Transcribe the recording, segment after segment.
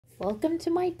Welcome to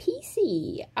my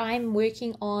PC. I'm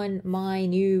working on my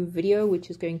new video, which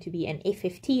is going to be an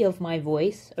FFT of my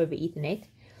voice over Ethernet.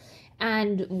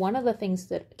 And one of the things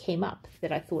that came up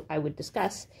that I thought I would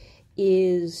discuss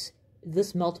is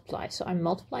this multiply. So I'm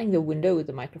multiplying the window with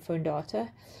the microphone data,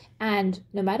 and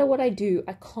no matter what I do,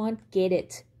 I can't get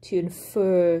it to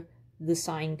infer the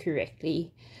sign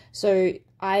correctly. So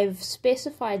I've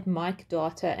specified mic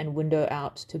data and window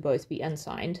out to both be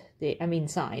unsigned.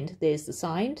 Signed. There's the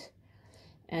signed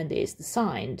and there's the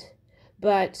signed.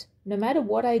 But no matter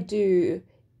what I do,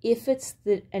 if it's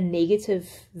a negative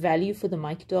value for the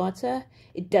mic data,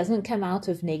 it doesn't come out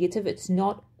of negative. It's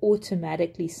not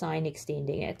automatically sign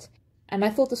extending it. And I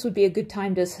thought this would be a good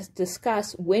time to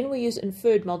discuss when we use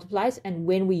inferred multiplies and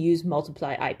when we use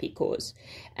multiply IP cores.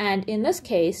 And in this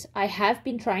case, I have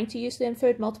been trying to use the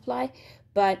inferred multiply,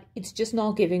 but it's just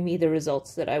not giving me the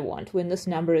results that I want. When this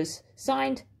number is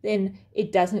signed, then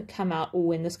it doesn't come out, or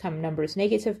when this number is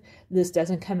negative, this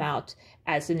doesn't come out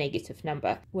as a negative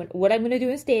number. What I'm going to do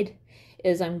instead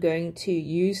is I'm going to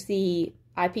use the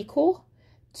IP core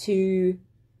to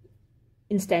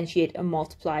instantiate a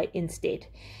multiply instead.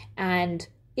 And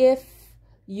if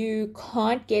you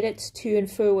can't get it to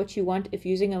infer what you want, if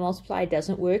using a multiply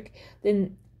doesn't work,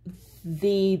 then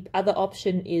the other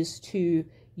option is to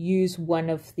use one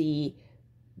of the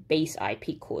base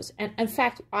IP cores. And in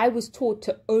fact, I was taught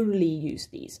to only use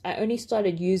these. I only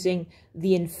started using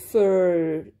the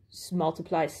infer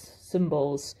multiply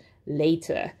symbols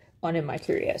later on in my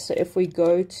career. So if we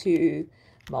go to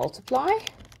multiply,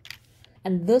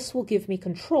 and this will give me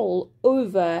control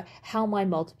over how my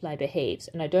multiply behaves.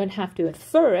 And I don't have to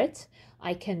infer it.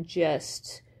 I can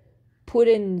just put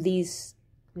in these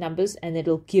numbers and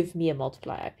it'll give me a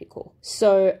multiply IP core.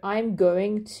 So I'm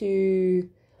going to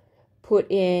put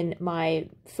in my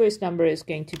first number is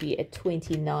going to be a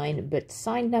 29-bit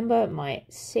signed number. My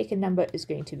second number is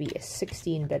going to be a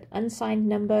 16-bit unsigned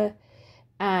number.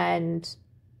 And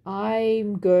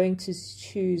I'm going to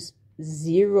choose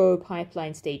 0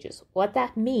 pipeline stages. What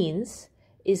that means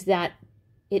is that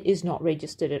it is not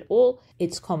registered at all.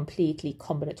 It's completely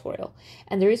combinatorial.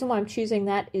 And the reason why I'm choosing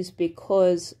that is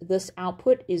because this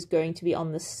output is going to be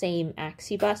on the same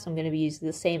AXI bus. I'm going to be using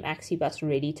the same AXI bus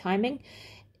ready timing.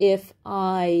 If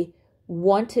I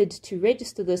wanted to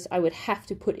register this, I would have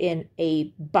to put in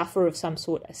a buffer of some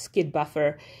sort, a skid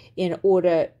buffer, in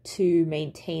order to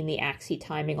maintain the AXI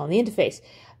timing on the interface.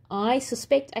 I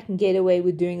suspect I can get away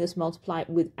with doing this multiply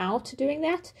without doing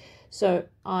that, so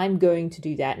I'm going to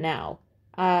do that now.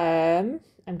 I'm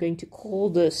going to call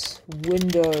this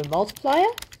window multiplier,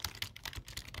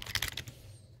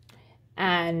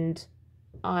 and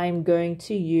I'm going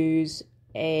to use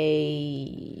a...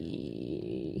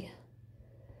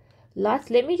 Let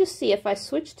me just see. If I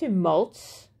switch to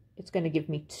mult, it's going to give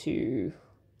me 2.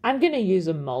 I'm going to use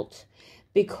a mult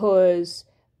because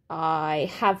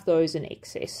I have those in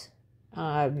excess,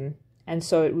 and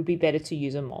so it would be better to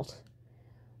use a mult.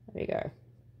 There we go.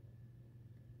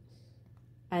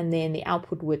 And then the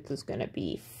output width is going to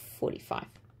be 45.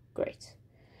 Great.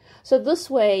 So this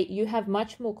way you have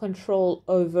much more control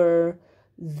over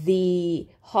the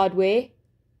hardware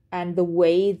and the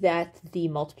way that the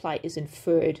multiply is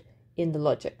inferred in the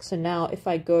logic. So now if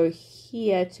I go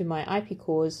here to my IP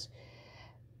cores,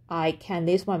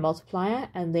 there's my multiplier,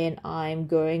 and then I'm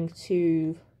going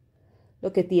to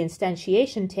look at the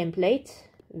instantiation template.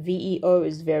 VEO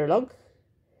is Verilog.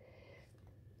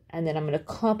 And then I'm going to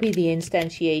copy the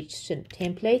instantiation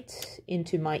template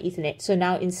into my Ethernet. So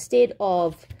now instead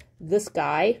of this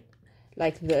guy,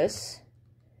 like this,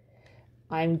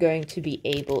 I'm going to be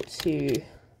able to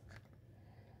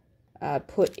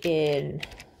put in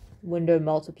window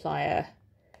multiplier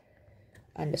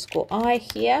underscore I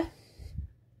here.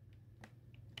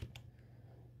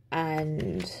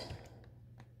 And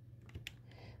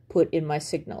put in my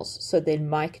signals. So then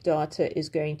mic data is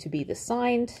going to be the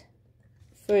signed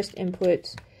first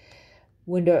input,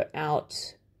 window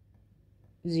out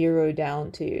 0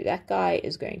 down to that guy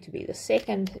is going to be the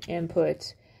second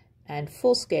input, and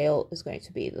full scale is going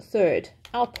to be the third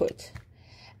output.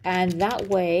 And that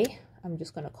way, I'm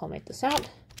just going to comment this out.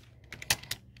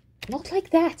 Not like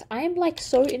that. I am like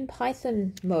so in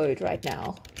Python mode right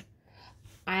now.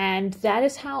 And that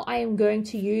is how I am going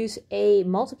to use a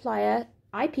multiplier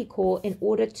IP core in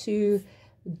order to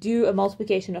do a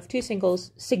multiplication of 2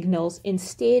 signals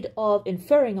instead of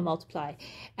inferring a multiply.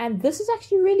 And this is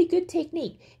actually a really good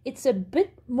technique. It's a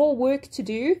bit more work to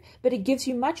do, but it gives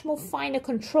you much more finer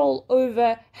control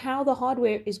over how the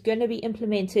hardware is going to be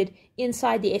implemented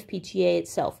inside the FPGA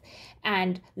itself.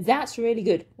 And that's really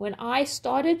good. When I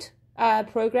started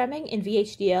programming in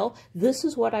VHDL, this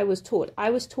is what I was taught. I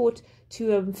was taught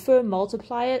to infer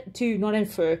multiplier, to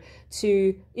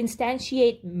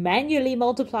instantiate manually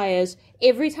multipliers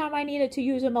every time I needed to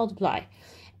use a multiply.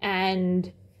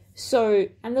 And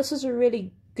this is a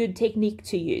really good technique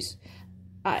to use.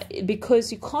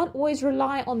 Because you can't always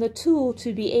rely on the tool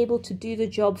to be able to do the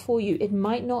job for you. It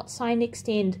might not sign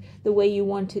extend the way you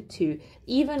want it to.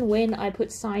 Even when I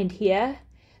put signed here,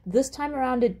 this time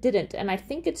around it didn't. And I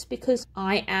think it's because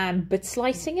I am bit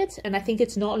slicing it, and I think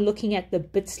it's not looking at the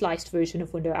bit sliced version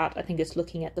of window out. I think it's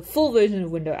looking at the full version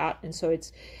of window out, and so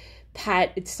it's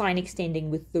sign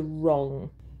extending with the wrong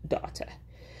data.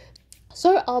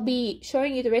 So I'll be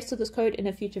showing you the rest of this code in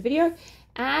a future video,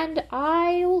 and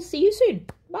I'll see you soon.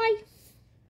 Bye!